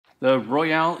The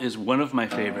Royale is one of my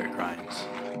favorite grinds.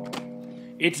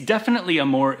 It's definitely a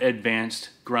more advanced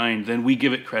grind than we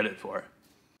give it credit for.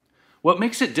 What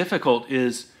makes it difficult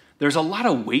is there's a lot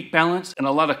of weight balance and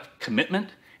a lot of commitment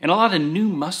and a lot of new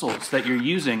muscles that you're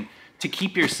using to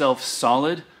keep yourself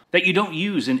solid that you don't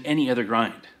use in any other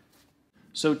grind.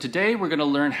 So today we're going to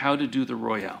learn how to do the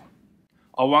Royale.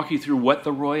 I'll walk you through what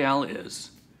the Royale is,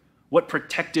 what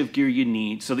protective gear you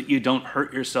need so that you don't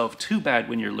hurt yourself too bad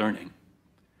when you're learning,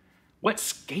 what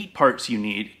skate parts you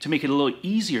need to make it a little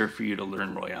easier for you to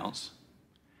learn Royales,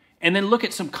 and then look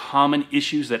at some common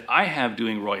issues that I have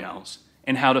doing Royales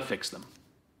and how to fix them.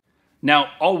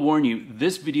 Now, I'll warn you,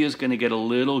 this video is going to get a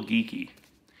little geeky.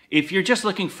 If you're just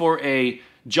looking for a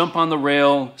jump on the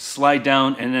rail, slide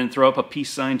down, and then throw up a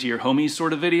peace sign to your homies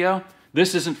sort of video,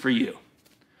 this isn't for you.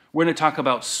 We're going to talk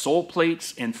about sole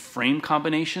plates and frame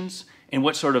combinations and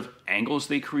what sort of angles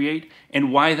they create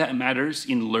and why that matters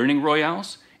in learning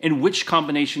Royales and which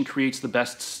combination creates the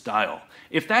best style.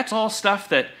 If that's all stuff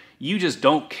that you just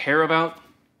don't care about,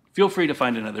 feel free to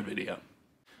find another video.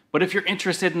 But if you're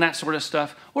interested in that sort of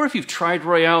stuff, or if you've tried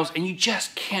Royales and you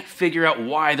just can't figure out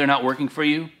why they're not working for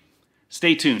you,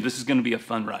 stay tuned. This is going to be a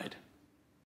fun ride.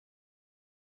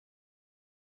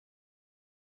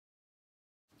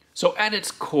 So at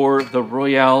its core, the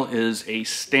Royale is a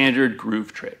standard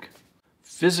groove trick.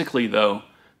 Physically though,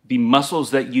 the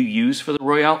muscles that you use for the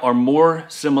Royale are more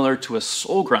similar to a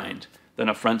sole grind than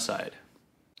a frontside.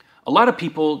 A lot of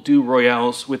people do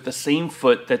Royales with the same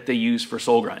foot that they use for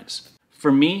sole grinds. For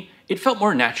me, it felt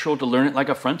more natural to learn it like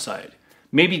a frontside.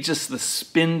 Maybe just the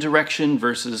spin direction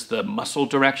versus the muscle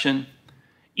direction.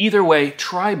 Either way,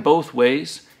 try both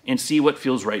ways and see what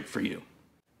feels right for you.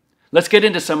 Let's get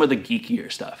into some of the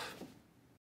geekier stuff.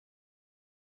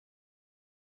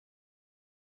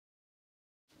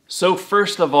 So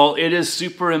first of all, it is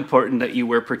super important that you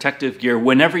wear protective gear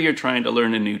whenever you're trying to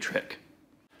learn a new trick.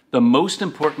 The most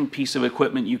important piece of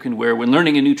equipment you can wear when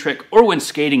learning a new trick or when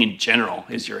skating in general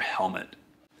is your helmet.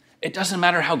 It doesn't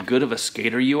matter how good of a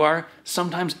skater you are,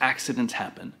 sometimes accidents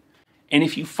happen. And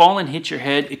if you fall and hit your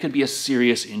head, it could be a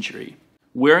serious injury.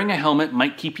 Wearing a helmet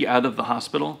might keep you out of the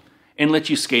hospital and let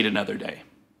you skate another day.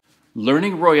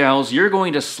 Learning Royales, you're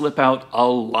going to slip out a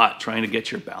lot trying to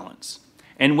get your balance.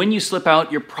 And when you slip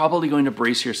out, you're probably going to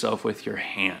brace yourself with your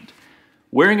hand.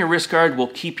 Wearing a wrist guard will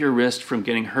keep your wrist from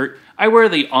getting hurt. I wear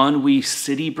the Ennui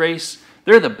City brace.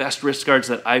 They're the best wrist guards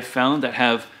that I've found that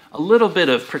have a little bit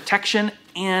of protection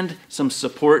and some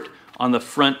support on the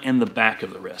front and the back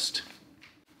of the wrist.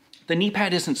 The knee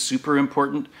pad isn't super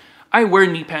important. I wear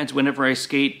knee pads whenever I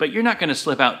skate, but you're not going to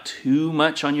slip out too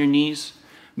much on your knees.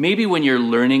 Maybe when you're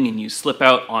learning and you slip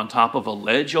out on top of a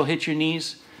ledge, you'll hit your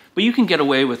knees. But you can get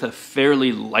away with a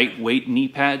fairly lightweight knee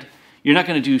pad. You're not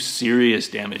going to do serious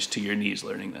damage to your knees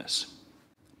learning this.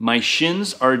 My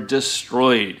shins are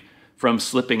destroyed from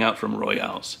slipping out from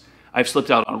Royales. I've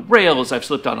slipped out on rails, I've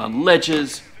slipped out on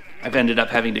ledges, I've ended up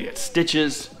having to get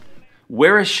stitches.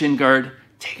 Wear a shin guard,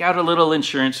 take out a little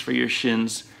insurance for your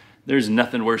shins. There's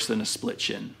nothing worse than a split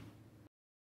shin.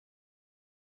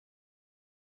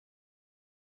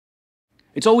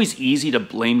 It's always easy to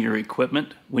blame your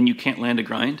equipment when you can't land a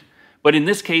grind, but in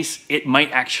this case, it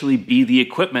might actually be the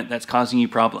equipment that's causing you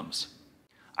problems.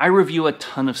 I review a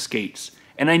ton of skates,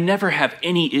 and I never have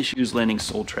any issues landing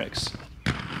sole tricks.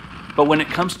 But when it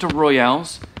comes to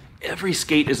Royales, every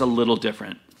skate is a little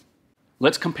different.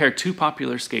 Let's compare two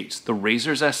popular skates, the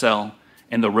Razor's SL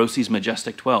and the Rossi's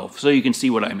Majestic 12, so you can see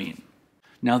what I mean.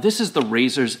 Now this is the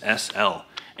Razor's SL.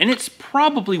 And it's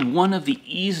probably one of the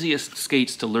easiest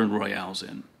skates to learn Royales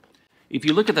in. If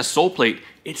you look at the sole plate,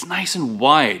 it's nice and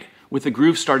wide with the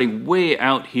groove starting way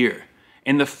out here.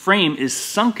 And the frame is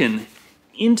sunken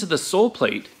into the sole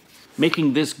plate,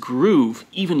 making this groove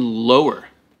even lower.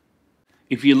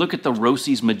 If you look at the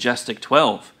Rossi's Majestic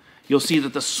 12, you'll see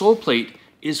that the sole plate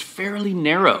is fairly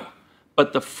narrow,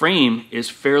 but the frame is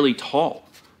fairly tall,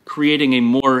 creating a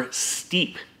more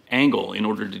steep angle in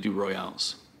order to do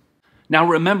Royales. Now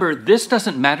remember, this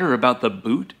doesn't matter about the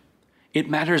boot, it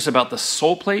matters about the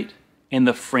sole plate and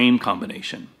the frame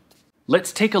combination.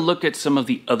 Let's take a look at some of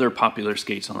the other popular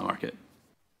skates on the market.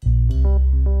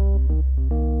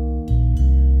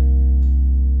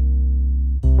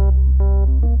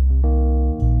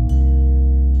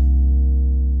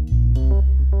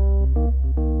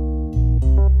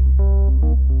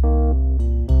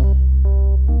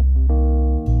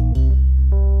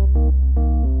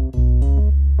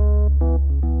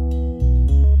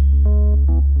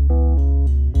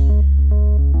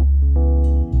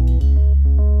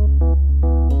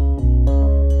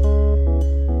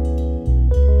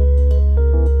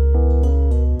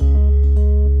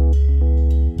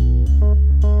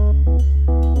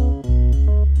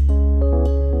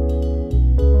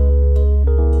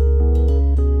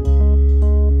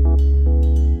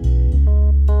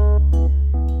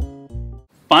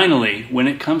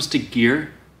 comes to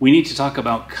gear, we need to talk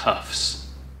about cuffs.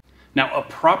 Now, a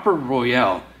proper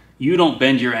Royale, you don't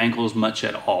bend your ankles much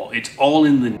at all. It's all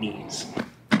in the knees.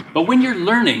 But when you're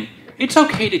learning, it's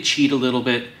okay to cheat a little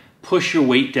bit, push your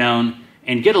weight down,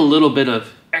 and get a little bit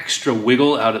of extra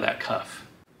wiggle out of that cuff.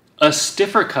 A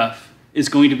stiffer cuff is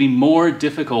going to be more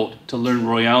difficult to learn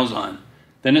Royales on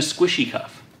than a squishy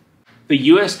cuff. The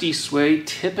USD sway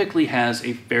typically has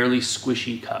a fairly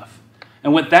squishy cuff.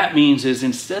 And what that means is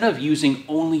instead of using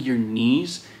only your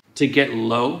knees to get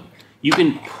low, you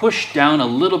can push down a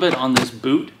little bit on this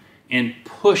boot and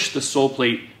push the sole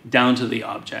plate down to the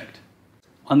object.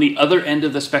 On the other end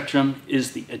of the spectrum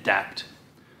is the adapt.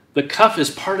 The cuff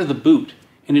is part of the boot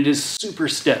and it is super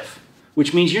stiff,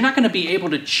 which means you're not going to be able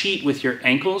to cheat with your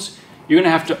ankles. You're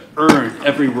going to have to earn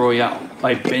every Royale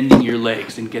by bending your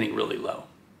legs and getting really low.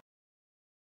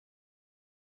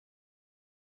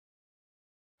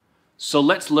 So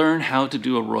let's learn how to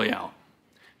do a Royale.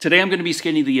 Today I'm going to be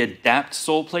skating the adapt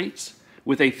sole plates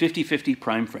with a 50-50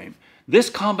 prime frame. This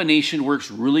combination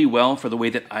works really well for the way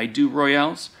that I do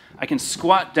Royales. I can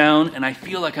squat down and I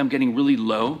feel like I'm getting really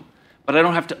low, but I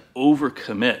don't have to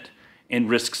overcommit and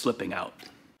risk slipping out.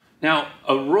 Now,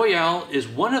 a Royale is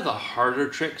one of the harder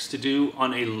tricks to do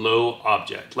on a low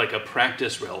object, like a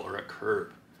practice rail or a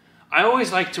curb. I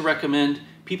always like to recommend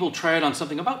people try it on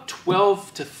something about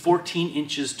 12 to 14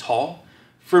 inches tall.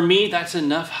 For me, that's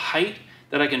enough height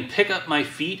that I can pick up my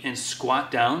feet and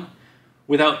squat down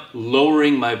without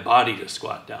lowering my body to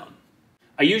squat down.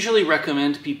 I usually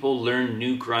recommend people learn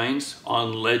new grinds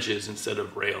on ledges instead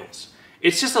of rails.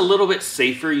 It's just a little bit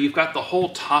safer. You've got the whole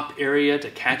top area to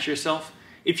catch yourself.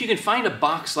 If you can find a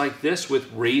box like this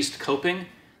with raised coping,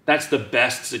 that's the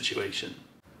best situation.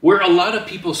 Where a lot of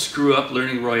people screw up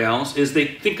learning Royales is they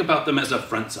think about them as a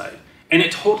front side. And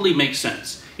it totally makes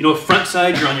sense. You know, a front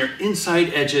side, you're on your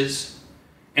inside edges.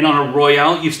 And on a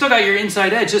Royale, you've still got your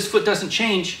inside edge. This foot doesn't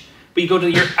change, but you go to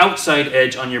your outside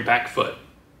edge on your back foot.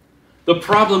 The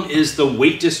problem is the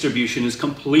weight distribution is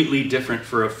completely different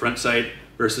for a front side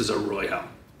versus a Royale.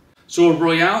 So a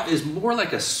Royale is more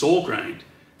like a sole grind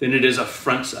than it is a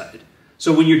front side.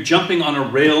 So when you're jumping on a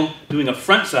rail doing a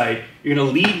front side, you're going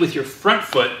to lead with your front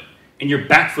foot and your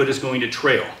back foot is going to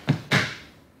trail.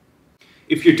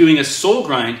 If you're doing a sole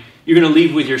grind, you're going to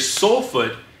lead with your sole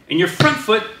foot and your front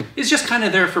foot is just kind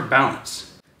of there for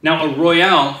balance. Now a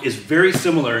Royale is very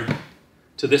similar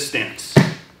to this stance.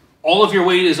 All of your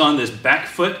weight is on this back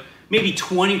foot, maybe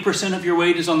 20% of your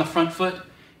weight is on the front foot,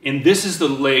 and this is the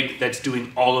leg that's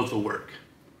doing all of the work.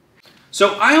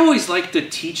 So I always like to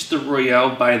teach the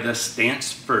Royale by the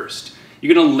stance first.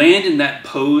 You're going to land in that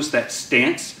pose, that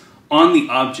stance, on the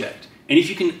object. And if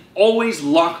you can always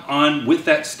lock on with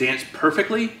that stance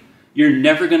perfectly, you're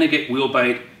never going to get wheel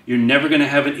bite. You're never going to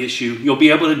have an issue. You'll be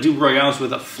able to do Royales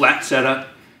with a flat setup.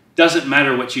 Doesn't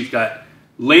matter what you've got.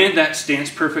 Land that stance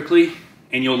perfectly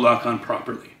and you'll lock on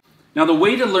properly. Now the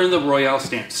way to learn the Royale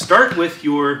stance, start with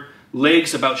your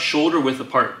legs about shoulder width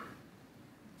apart.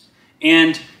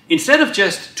 And instead of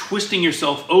just twisting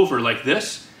yourself over like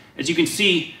this, as you can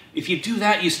see, if you do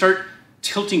that, you start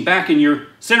tilting back and your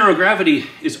center of gravity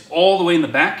is all the way in the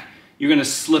back, you're going to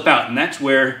slip out. And that's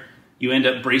where you end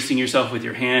up bracing yourself with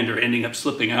your hand or ending up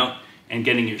slipping out and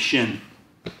getting your shin.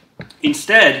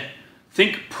 Instead,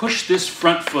 think push this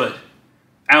front foot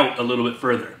out a little bit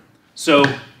further. So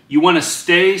you want to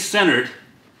stay centered,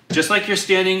 just like you're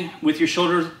standing with your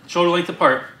shoulder length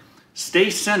apart. Stay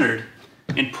centered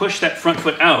and push that front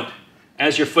foot out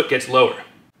as your foot gets lower.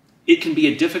 It can be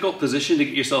a difficult position to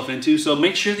get yourself into, so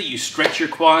make sure that you stretch your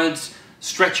quads,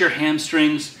 stretch your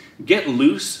hamstrings, get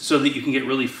loose so that you can get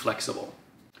really flexible.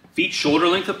 Feet shoulder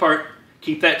length apart,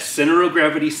 keep that center of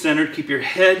gravity centered, keep your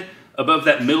head above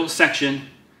that middle section,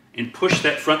 and push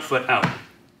that front foot out.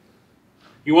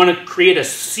 You want to create a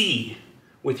C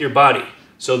with your body.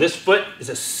 So this foot is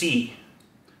a C.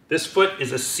 This foot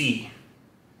is a C.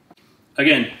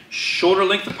 Again, shoulder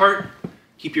length apart,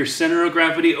 keep your center of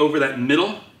gravity over that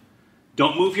middle.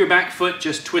 Don't move your back foot,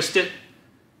 just twist it.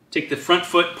 Take the front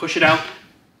foot, push it out,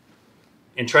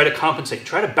 and try to compensate.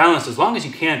 Try to balance as long as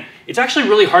you can. It's actually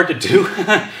really hard to do,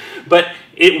 but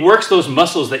it works those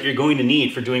muscles that you're going to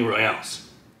need for doing Royales.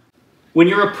 When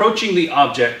you're approaching the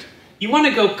object, you want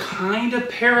to go kind of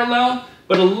parallel,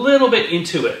 but a little bit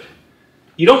into it.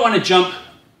 You don't want to jump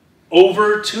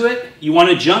over to it. You want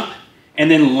to jump and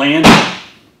then land.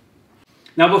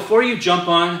 Now before you jump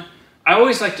on, I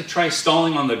always like to try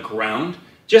stalling on the ground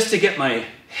just to get my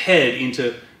head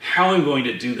into how I'm going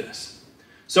to do this.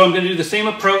 So I'm going to do the same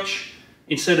approach.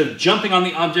 Instead of jumping on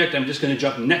the object, I'm just going to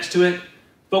jump next to it,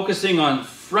 focusing on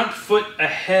front foot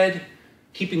ahead,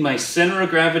 keeping my center of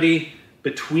gravity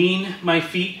between my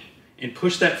feet and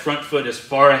push that front foot as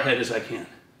far ahead as I can.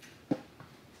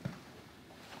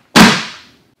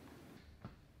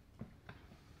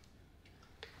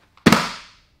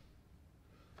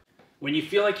 When you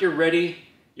feel like you're ready,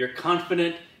 you're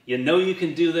confident, you know you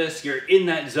can do this, you're in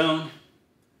that zone,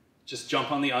 just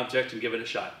jump on the object and give it a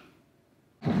shot.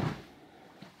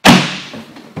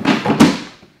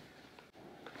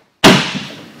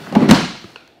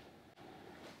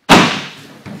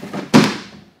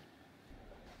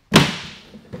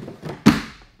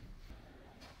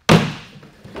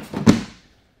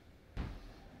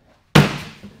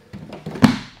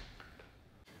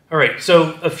 All right,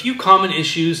 so a few common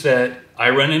issues that I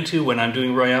run into when I'm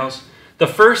doing Royales. The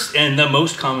first and the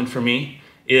most common for me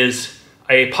is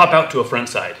I pop out to a front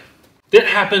side. That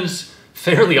happens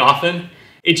fairly often.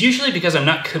 It's usually because I'm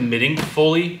not committing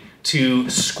fully to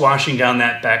squashing down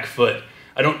that back foot.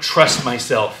 I don't trust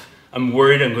myself. I'm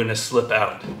worried I'm going to slip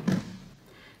out.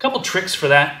 A couple tricks for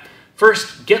that.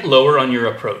 First, get lower on your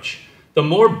approach. The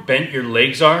more bent your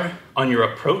legs are on your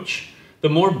approach, the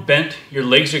more bent your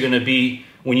legs are going to be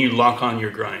when you lock on your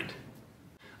grind.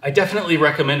 I definitely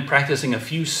recommend practicing a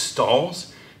few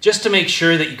stalls just to make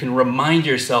sure that you can remind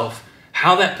yourself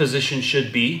how that position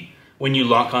should be when you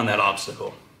lock on that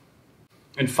obstacle.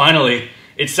 And finally,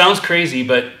 it sounds crazy,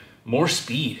 but more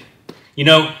speed. You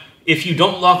know, if you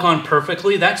don't lock on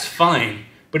perfectly, that's fine.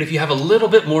 But if you have a little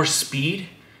bit more speed,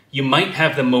 you might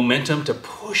have the momentum to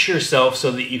push yourself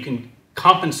so that you can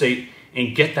compensate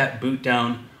and get that boot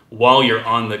down while you're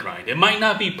on the grind. It might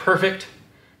not be perfect.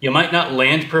 You might not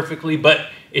land perfectly, but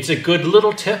it's a good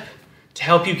little tip to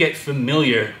help you get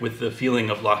familiar with the feeling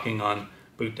of locking on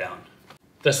boot down.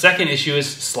 The second issue is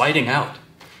sliding out.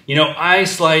 You know, I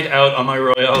slide out on my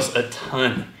Royales a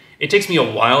ton. It takes me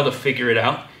a while to figure it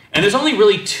out, and there's only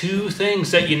really two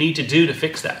things that you need to do to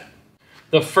fix that.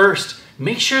 The first,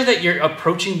 make sure that you're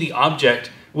approaching the object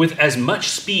with as much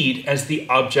speed as the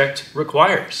object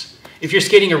requires. If you're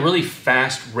skating a really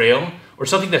fast rail or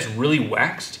something that's really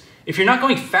waxed, if you're not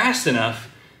going fast enough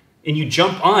and you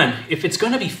jump on, if it's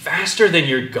going to be faster than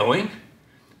you're going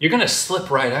to slip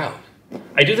right out.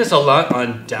 I do this a lot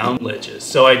on down ledges,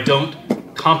 so I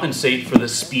don't compensate for the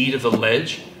speed of the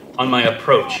ledge on my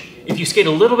approach. If you skate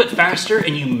a little bit faster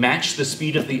and you match the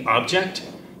speed of the object,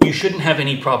 you shouldn't have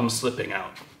any problem slipping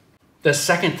out. The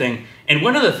second thing, and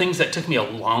one of the things that took me a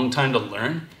long time to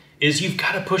learn, is you've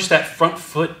got to push that front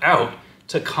foot out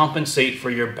to compensate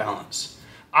for your balance.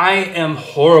 I am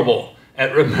horrible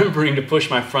at remembering to push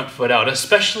my front foot out,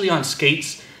 especially on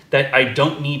skates that I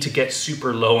don't need to get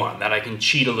super low on, that I can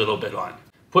cheat a little bit on.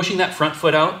 Pushing that front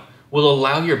foot out will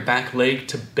allow your back leg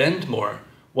to bend more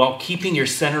while keeping your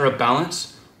center of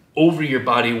balance over your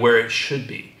body where it should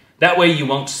be. That way you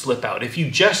won't slip out. If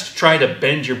you just try to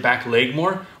bend your back leg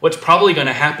more, what's probably going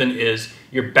to happen is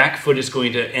your back foot is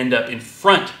going to end up in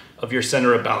front of your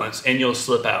center of balance and you'll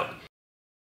slip out.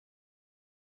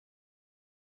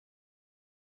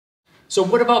 So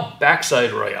what about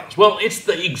backside Royales? Well, it's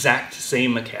the exact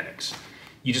same mechanics.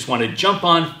 You just want to jump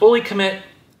on, fully commit,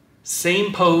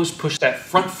 same pose, push that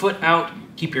front foot out,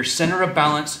 keep your center of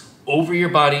balance over your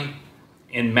body,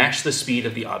 and match the speed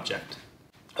of the object.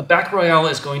 A back Royale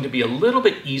is going to be a little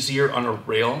bit easier on a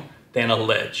rail than a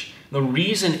ledge. The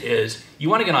reason is you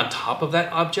want to get on top of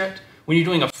that object. When you're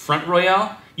doing a front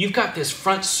Royale, you've got this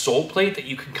front sole plate that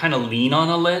you can kind of lean on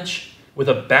a ledge. With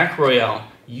a back Royale,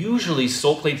 usually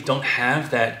sole plates don't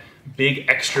have that big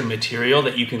extra material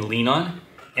that you can lean on,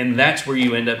 and that's where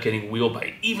you end up getting wheel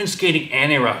bite. Even skating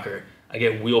anti-rocker, I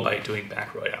get wheel bite doing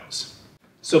back Royales.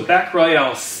 So back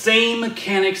Royale, same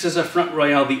mechanics as a front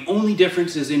Royale, the only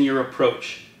difference is in your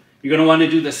approach. You're going to want to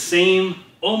do the same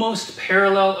almost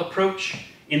parallel approach.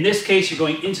 In this case, you're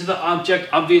going into the object.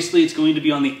 Obviously, it's going to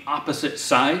be on the opposite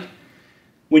side.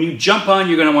 When you jump on,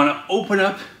 you're going to want to open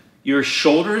up your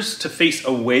shoulders to face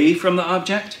away from the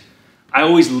object. I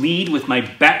always lead with my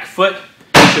back foot,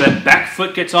 make sure that back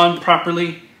foot gets on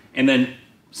properly, and then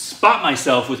spot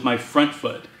myself with my front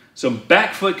foot. So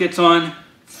back foot gets on,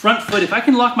 front foot, if I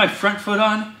can lock my front foot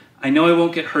on, I know I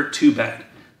won't get hurt too bad.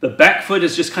 The back foot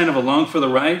is just kind of along for the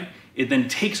ride. It then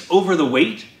takes over the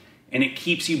weight, and it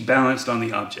keeps you balanced on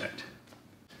the object.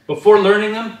 Before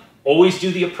learning them, always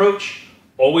do the approach,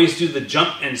 always do the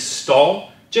jump and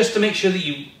stall, just to make sure that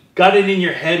you got it in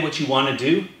your head what you want to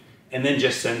do, and then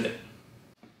just send it.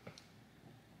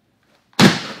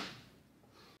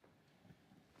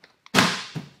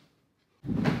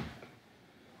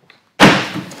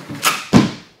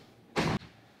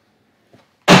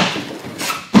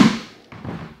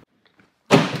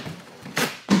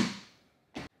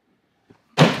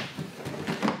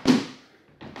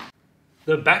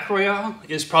 The back Royale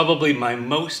is probably my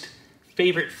most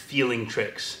favorite feeling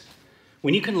tricks.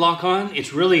 When you can lock on,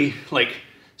 it's really like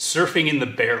surfing in the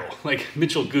barrel, like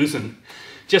Mitchell Guzman.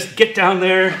 Just get down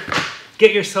there,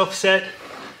 get yourself set.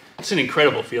 It's an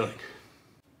incredible feeling.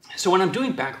 So when I'm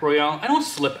doing back Royale, I don't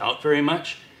slip out very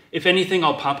much. If anything,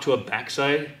 I'll pop to a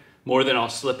backside more than I'll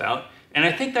slip out. And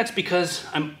I think that's because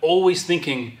I'm always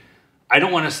thinking, I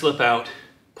don't want to slip out,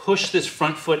 push this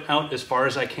front foot out as far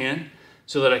as I can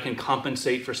so that I can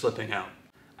compensate for slipping out.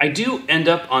 I do end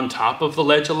up on top of the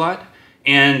ledge a lot,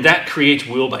 and that creates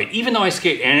wheel bite, even though I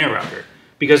skate anti-rocker,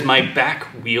 because my back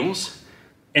wheels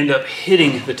end up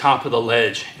hitting the top of the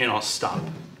ledge and I'll stop.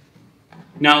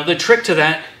 Now, the trick to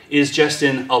that is just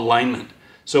in alignment.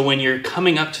 So when you're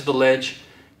coming up to the ledge,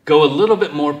 go a little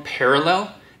bit more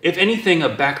parallel. If anything, a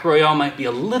back Royale might be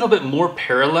a little bit more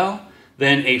parallel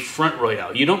than a front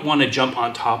Royale. You don't want to jump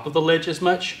on top of the ledge as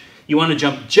much. You want to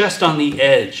jump just on the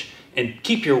edge and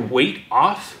keep your weight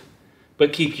off,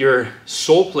 but keep your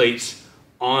sole plates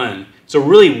on. It's a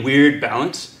really weird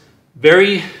balance.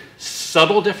 Very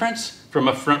subtle difference from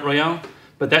a front Royale,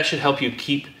 but that should help you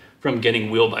keep from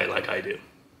getting wheel bite like I do.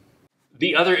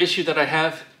 The other issue that I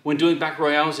have when doing back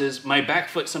Royales is my back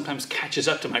foot sometimes catches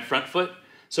up to my front foot.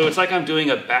 So it's like I'm doing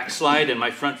a backslide and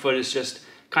my front foot is just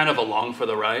kind of along for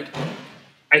the ride.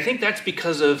 I think that's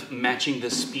because of matching the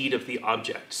speed of the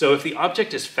object. So if the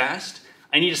object is fast,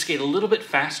 I need to skate a little bit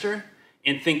faster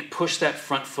and push that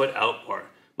front foot out more.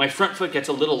 My front foot gets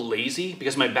a little lazy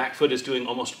because my back foot is doing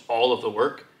almost all of the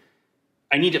work.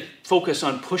 I need to focus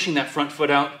on pushing that front foot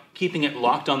out, keeping it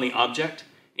locked on the object,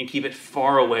 and keep it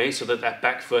far away so that that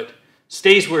back foot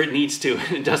stays where it needs to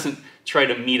and it doesn't try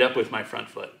to meet up with my front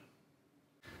foot.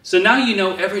 So now you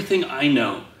know everything I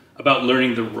know about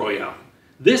learning the Royale.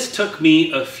 This took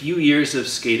me a few years of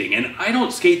skating, and I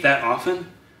don't skate that often,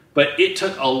 but it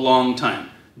took a long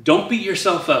time. Don't beat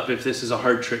yourself up if this is a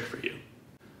hard trick for you.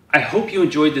 I hope you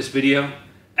enjoyed this video.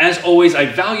 As always, I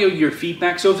value your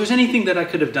feedback, so if there's anything that I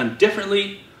could have done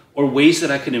differently or ways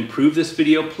that I could improve this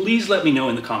video, please let me know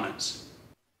in the comments.